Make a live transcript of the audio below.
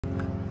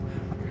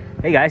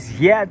Hey guys,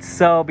 yeah,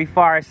 so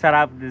before I start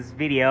out this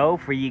video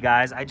for you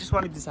guys, I just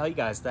wanted to tell you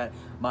guys that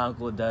my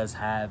uncle does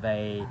have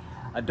a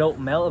adult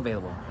male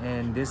available,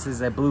 and this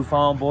is a blue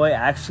fawn boy,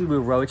 actually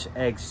with Roach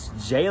X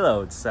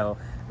J-Load. So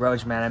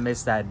Roach, man, I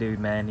miss that dude,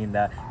 man.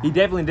 And he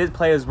definitely did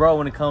play his role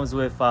when it comes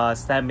with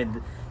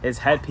stabbing his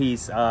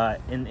headpiece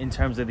in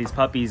terms of these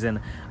puppies, and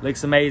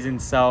looks amazing.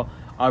 So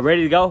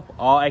ready to go,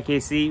 all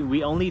AKC.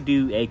 We only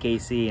do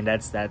AKC, and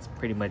that's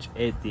pretty much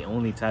it, the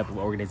only type of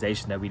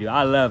organization that we do.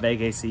 I love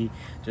AKC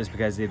just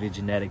because they do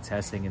genetic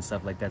testing and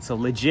stuff like that. So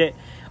legit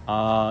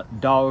dog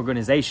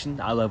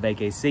organization. I love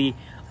AKC.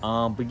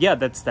 But yeah,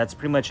 that's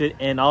pretty much it.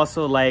 And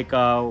also, like,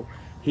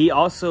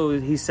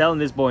 he's selling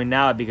this boy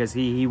now because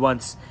he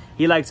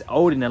likes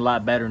Odin a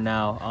lot better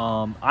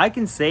now. I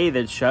can say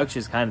that Shucks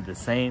is kind of the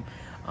same.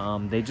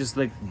 They just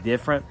look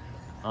different.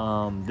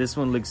 This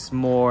one looks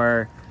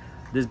more,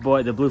 this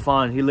boy, the blue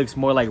fawn, he looks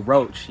more like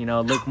Roach, you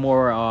know, look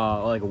more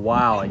like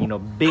wild, you know,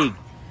 big,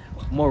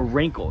 more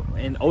wrinkled.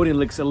 And Odin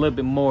looks a little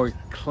bit more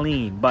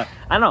clean. But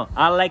I don't know,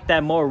 I like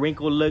that more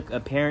wrinkled look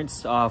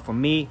appearance for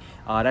me.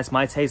 That's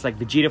my taste. Like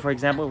Vegeta, for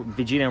example,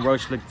 Vegeta and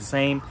Roach look the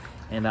same,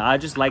 and I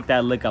just like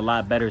that look a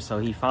lot better. So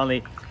he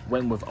finally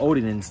went with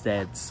Odin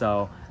instead.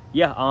 So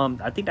yeah,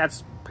 I think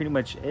that's pretty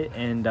much it.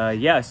 And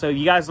yeah, so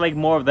you guys like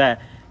more of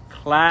that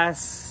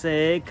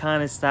classic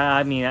kind of style.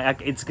 I mean,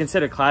 it's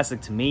considered classic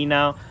to me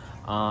now.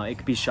 It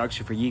could be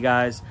structured for you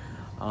guys,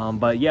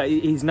 but yeah,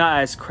 he's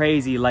not as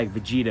crazy like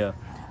Vegeta,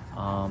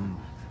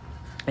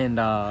 and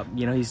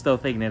you know, he's still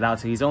thinking it out.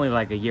 So he's only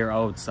like a year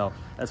old. So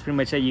that's pretty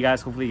much it, you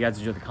guys. Hopefully you guys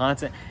enjoy the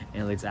content,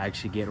 and let's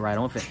actually get right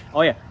on with it.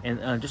 Oh yeah,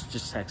 and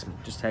just text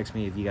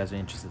me if you guys are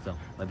interested. Though,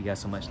 love you guys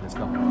so much. Let's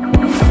go.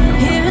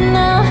 Even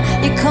now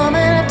you're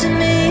coming up to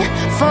me,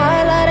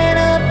 fire lighting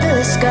up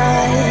the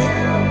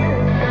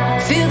sky.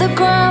 Feel the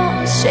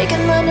ground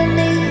shaking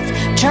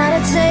underneath,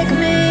 trying to take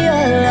me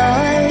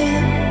alive.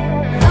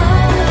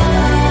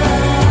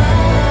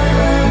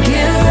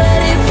 Get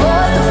ready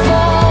for the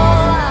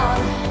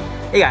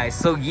fallout. Hey guys,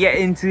 so yeah,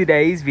 in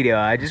today's video,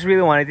 I just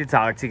really wanted to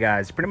talk to you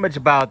guys pretty much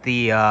about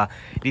the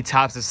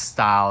types of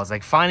styles,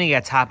 like finding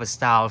a type of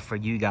style for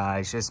you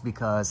guys, just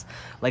because,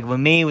 like with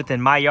me,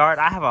 within my yard,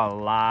 I have a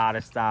lot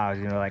of styles,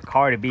 you know, like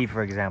Cardi B,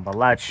 for example, a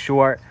lot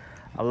short,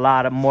 a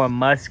lot of more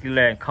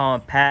muscular and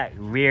compact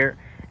rear,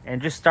 and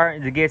just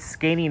starting to get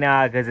skinny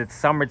now because it's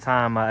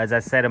summertime, as I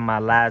said in my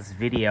last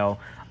video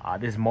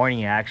this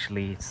morning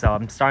actually. So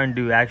I'm starting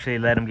to actually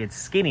let them get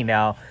skinny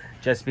now,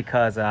 just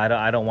because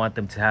I don't want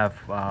them to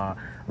have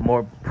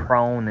more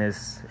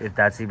proneness, if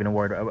that's even a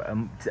word,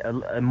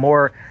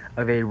 more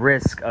of a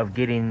risk of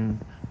getting,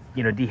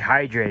 you know,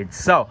 dehydrated.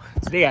 So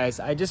today, guys,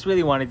 I just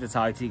really wanted to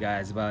talk to you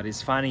guys about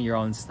is finding your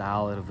own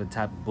style of a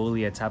type of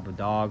bully, a type of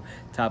dog,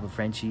 type of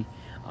Frenchie.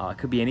 It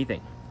could be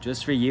anything,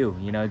 just for you,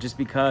 you know, just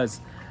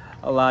because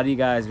a lot of you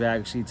guys would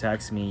actually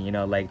text me, you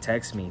know, like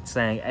text me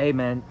saying, hey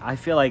man, I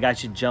feel like I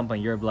should jump on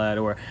your blood,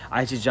 or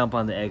I should jump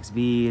on the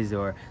XBs,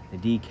 or the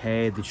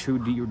DK, the true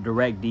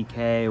direct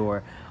DK,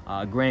 or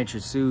GRINCH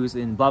or SEUSS,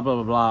 and blah blah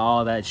blah blah,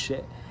 all that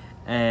shit.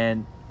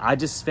 And I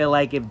just feel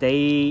like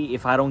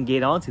if I don't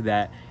get onto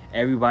that,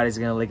 everybody's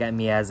gonna look at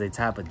me as a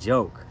type of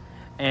joke.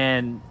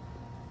 And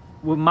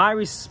with my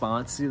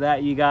response to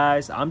that, you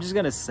guys, I'm just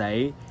gonna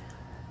say,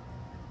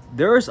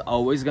 there's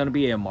always going to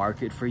be a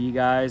market for you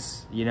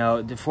guys, you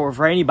know,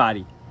 for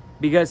anybody.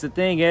 Because the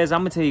thing is, I'm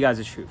going to tell you guys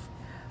the truth.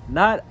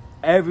 Not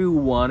every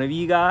one of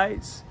you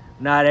guys,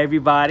 not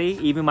everybody,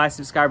 even my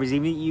subscribers,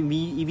 even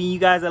you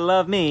guys that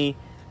love me,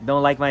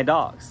 don't like my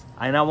dogs.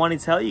 And I want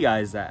to tell you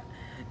guys that.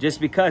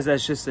 Just because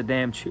that's just the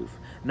damn truth.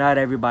 Not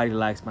everybody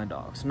likes my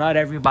dogs. Not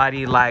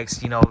everybody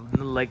likes, you know,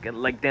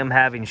 like them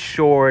having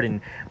short and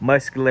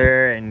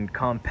muscular and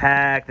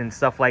compact and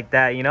stuff like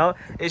that, you know.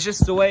 It's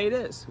just the way it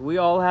is. We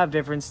all have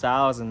different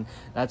styles, and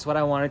that's what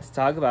I wanted to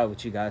talk about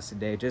with you guys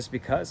today, just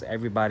because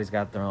everybody's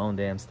got their own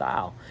damn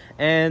style.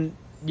 And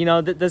you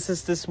know, this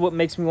is what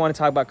makes me want to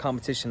talk about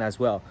competition as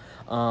well.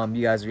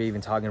 You guys are even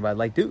talking about,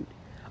 like, dude,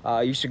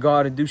 you should go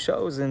out and do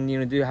shows and,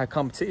 you know, have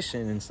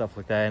competition and stuff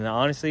like that. And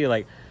honestly,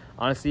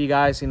 you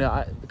guys, you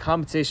know, the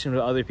competition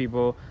with other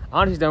people,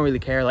 I honestly don't really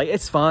care. Like,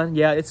 it's fun,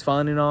 yeah, it's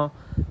fun and all,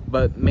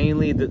 but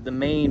mainly the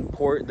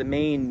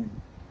main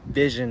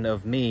vision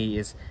of me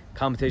is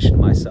competition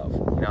with myself.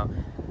 You know,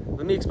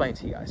 let me explain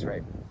to you guys,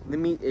 right? Let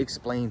me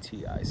explain to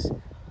you guys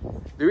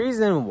the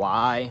reason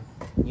why,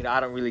 you know, I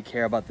don't really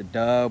care about the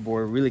dub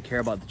or really care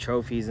about the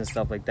trophies and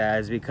stuff like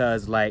that is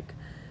because, like,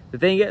 the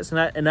thing is,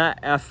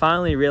 I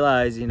finally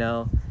realized, you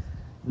know,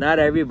 not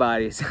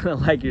everybody's gonna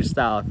like your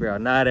style, for real.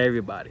 Not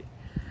everybody.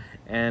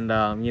 And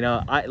you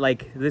know, I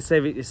like this.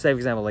 Say for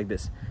example, like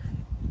this.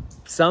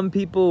 Some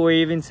people will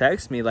even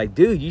text me like,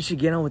 "Dude, you should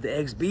get on with the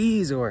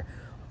XBs," or,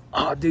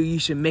 "Oh, dude, you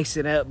should mix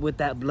it up with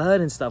that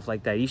blood and stuff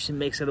like that. You should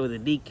mix it with the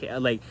DK,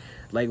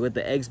 like with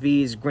the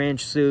XBs,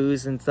 GRINCH,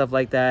 SEUSS, and stuff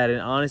like that."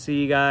 And honestly,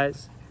 you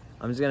guys,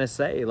 I'm just gonna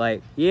say,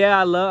 like, yeah,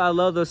 I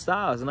love those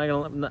styles. I'm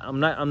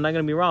not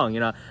gonna be wrong.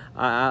 You know,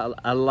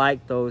 I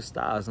like those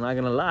styles. I'm not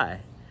gonna lie.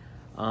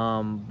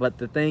 But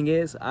the thing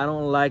is, I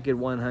don't like it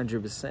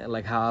 100%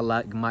 like how I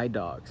like my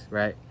dogs,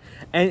 right?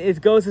 And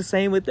it goes the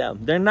same with them.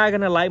 They're not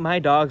gonna like my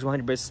dogs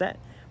 100%,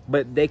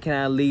 but they can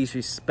at least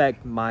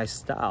respect my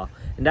style.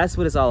 And that's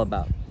what it's all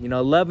about. You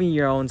know, loving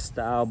your own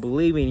style,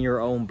 believing in your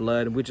own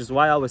blood, which is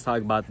why I always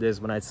talk about this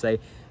when I say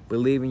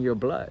believe in your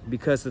blood.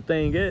 Because the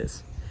thing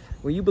is,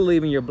 when you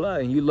believe in your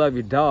blood and you love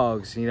your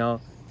dogs, you know,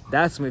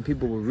 that's when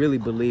people will really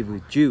believe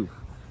with you.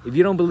 If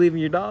you don't believe in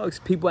your dogs,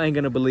 people ain't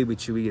gonna believe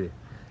with you either.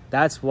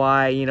 That's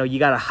why, you know, you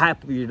gotta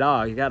hype up your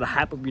dog. You gotta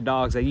hype up your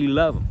dogs that you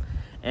love them.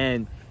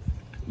 And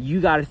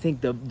you gotta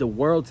think the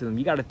world to them.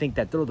 You gotta think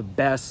that they're the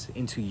best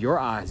into your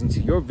eyes,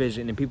 into your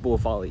vision, and people will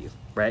follow you,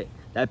 right?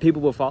 That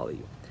people will follow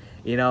you.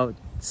 You know,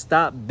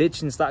 stop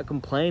bitching, stop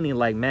complaining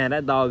like, man,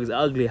 that dog is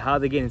ugly. How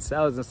they getting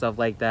sales and stuff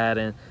like that.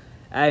 And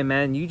hey,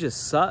 man, you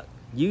just suck.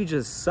 You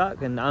just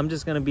suck. And I'm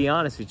just gonna be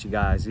honest with you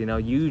guys. You know,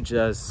 you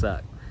just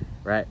suck,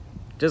 right?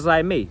 Just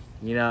like me.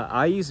 You know,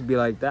 I used to be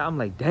like that. I'm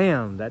like,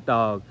 damn, that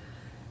dog,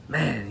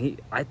 man,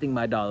 I think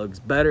my dog looks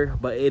better,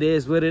 but it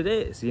is what it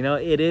is. You know,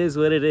 it is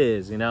what it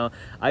is. You know,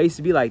 I used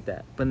to be like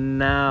that, but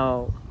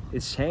now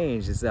it's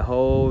changed. It's a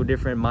whole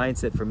different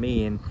mindset for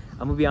me. And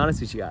I'm gonna be honest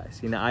with you guys.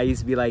 You know, I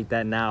used to be like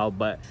that now,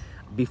 but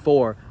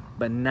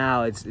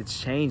now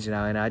it's changed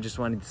now. And I just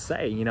wanted to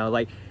say, you know,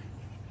 like,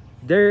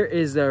 there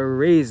is a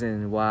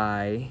reason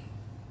why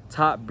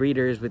top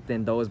breeders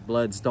within those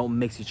bloods don't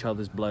mix each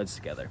other's bloods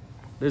together.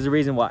 There's a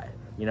reason why.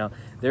 You know,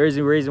 there is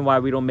a reason why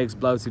we don't mix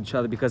bloods with each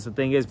other, because the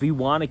thing is, we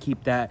want to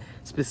keep that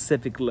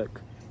specific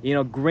look. You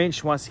know,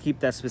 GRINCH wants to keep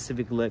that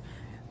specific look.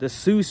 The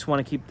SEUSS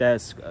want to keep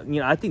that,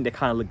 you know, I think they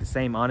kind of look the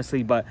same,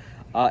 honestly, but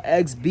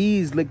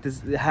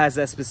XB's has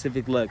that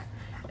specific look.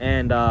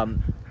 And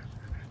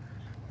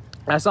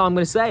that's all I'm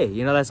going to say.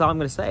 You know, that's all I'm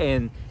going to say.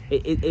 And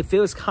it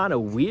feels kind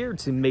of weird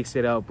to mix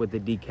it up with the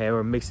DK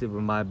or mix it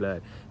with my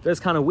blood. It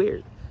feels kind of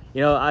weird. You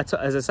know,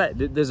 as I said,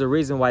 there's a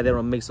reason why they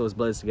don't mix those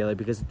bloods together,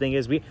 because the thing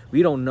is,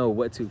 we don't know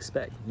what to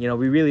expect. You know,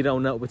 we really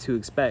don't know what to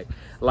expect.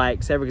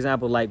 Like, say for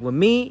example, like with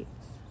me,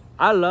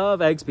 I love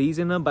XBs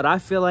in them, but I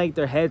feel like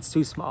their head's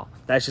too small.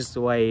 That's just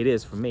the way it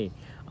is for me.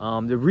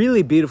 They're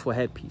really beautiful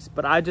headpiece,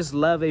 but I just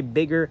love a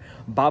bigger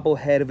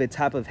bobblehead of a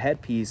type of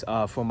headpiece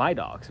for my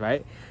dogs,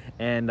 right?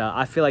 And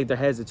I feel like their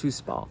heads are too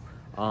small.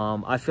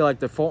 I feel like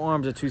their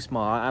forearms are too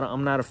small.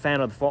 I'm not a fan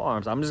of the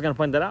forearms. I'm just gonna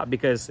point that out,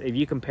 because if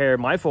you compare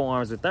my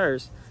forearms with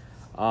theirs,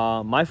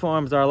 my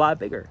forearms are a lot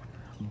bigger.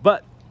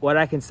 But what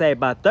I can say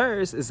about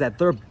theirs is that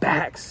their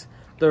backs,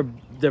 their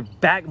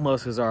back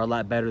muscles are a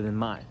lot better than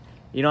mine.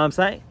 You know what I'm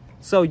saying?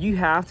 So you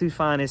have to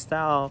find a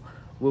style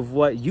with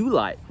what you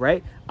like,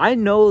 right? I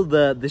know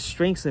the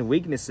strengths and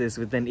weaknesses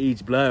within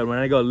each blood when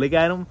I go look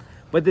at them.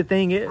 But the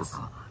thing is,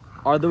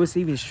 are those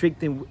even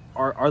strengths and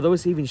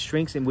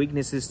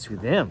weaknesses to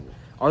them?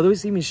 Are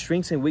those even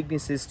strengths and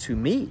weaknesses to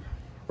me?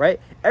 Right?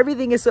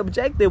 Everything is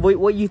subjective.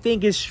 What you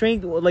think is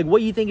strength, like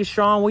what you think is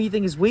strong, what you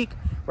think is weak,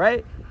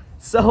 right?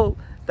 So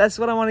that's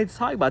what I wanted to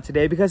talk about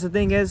today, because the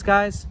thing is,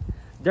 guys,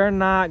 they're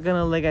not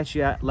gonna look at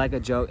you like a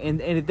joke. And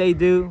if they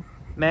do,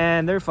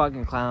 man, they're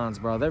fucking clowns,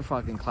 bro. They're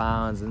fucking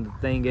clowns. And the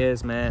thing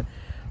is, man,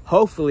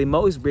 hopefully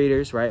most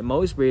breeders, right?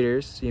 Most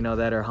breeders, you know,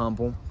 that are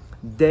humble,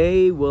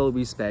 they will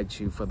respect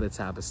you for the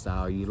type of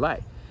style you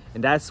like.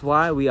 And that's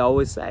why we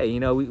always say, you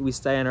know, we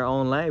stay in our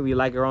own lane. We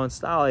like our own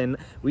style. And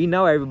we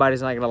know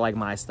everybody's not going to like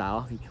my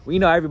style. We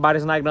know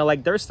everybody's not going to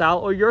like their style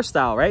or your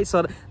style, right?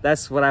 So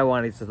that's what I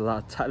wanted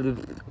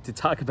to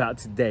talk about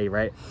today,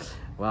 right?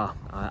 Well,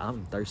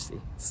 I'm thirsty.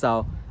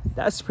 So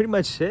that's pretty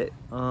much it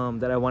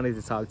that I wanted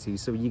to talk to you.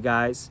 So you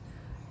guys,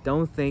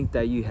 don't think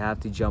that you have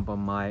to jump on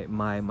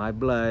my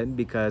blood,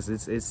 because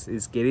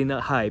it's getting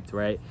hyped,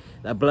 right?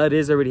 That blood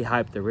is already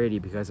hyped already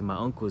because of my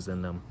uncles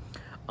in them.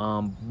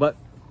 But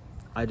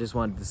I just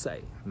wanted to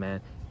say,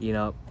 man, you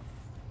know,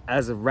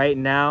 as of right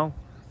now,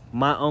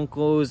 my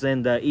uncles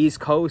in the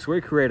East Coast,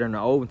 we're creating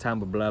our own type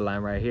of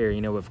bloodline right here,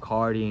 you know, with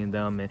Cardi and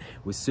them, and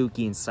with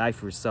Suki and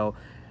Cypher. So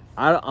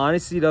I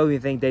honestly don't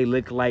even think they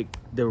look like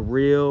the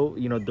real,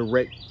 you know,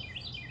 direct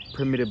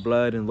primitive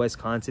blood in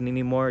Wisconsin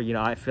anymore. You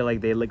know, I feel like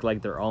they look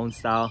like their own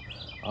style.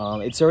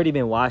 It's already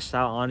been washed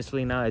out,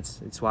 honestly. Now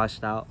it's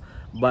washed out.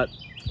 But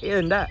other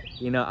than that,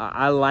 you know,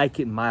 I like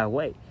it my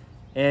way.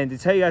 And to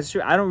tell you guys the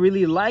truth, I don't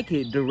really like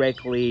it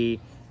directly.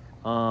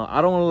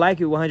 I don't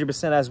like it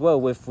 100% as well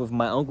with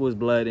my uncle's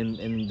blood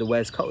in the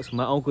West Coast.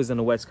 My uncle's in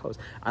the West Coast.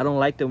 I don't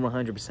like them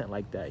 100%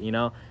 like that, you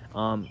know.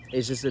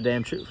 It's just the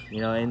damn truth, you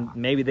know. And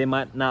maybe they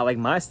might not like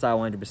my style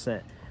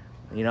 100%,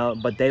 you know,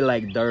 but they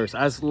like theirs.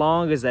 As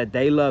long as that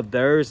they love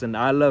theirs and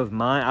I love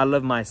mine, I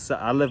love myself,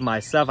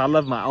 I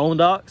love my own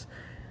dogs.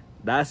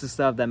 That's the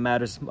stuff that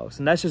matters most.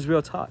 And that's just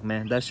real talk,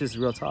 man. That's just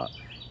real talk.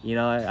 You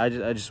know, I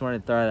just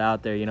want to throw it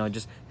out there, you know,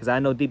 just because I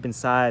know deep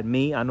inside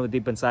me, I know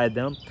deep inside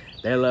them,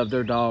 they love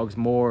their dogs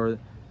more.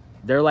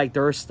 They're like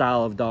their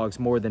style of dogs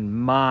more than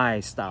my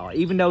style,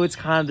 even though it's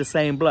kind of the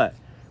same blood,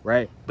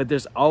 right? But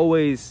there's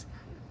always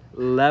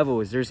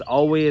levels. There's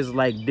always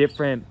like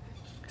different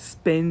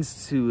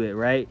spins to it,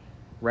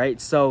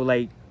 right? So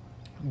like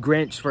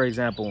GRINCH, for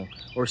example,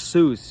 or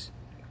SEUSS,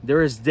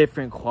 there is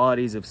different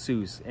qualities of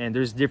SEUSS, and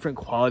there's different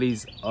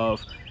qualities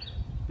of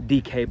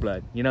DK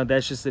blood. You know,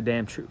 that's just the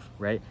damn truth,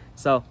 right?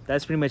 So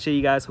that's pretty much it,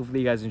 you guys. Hopefully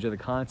you guys enjoy the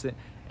content,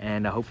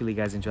 and hopefully you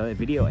guys enjoy the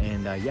video.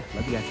 And yeah,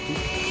 love you guys.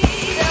 Peace.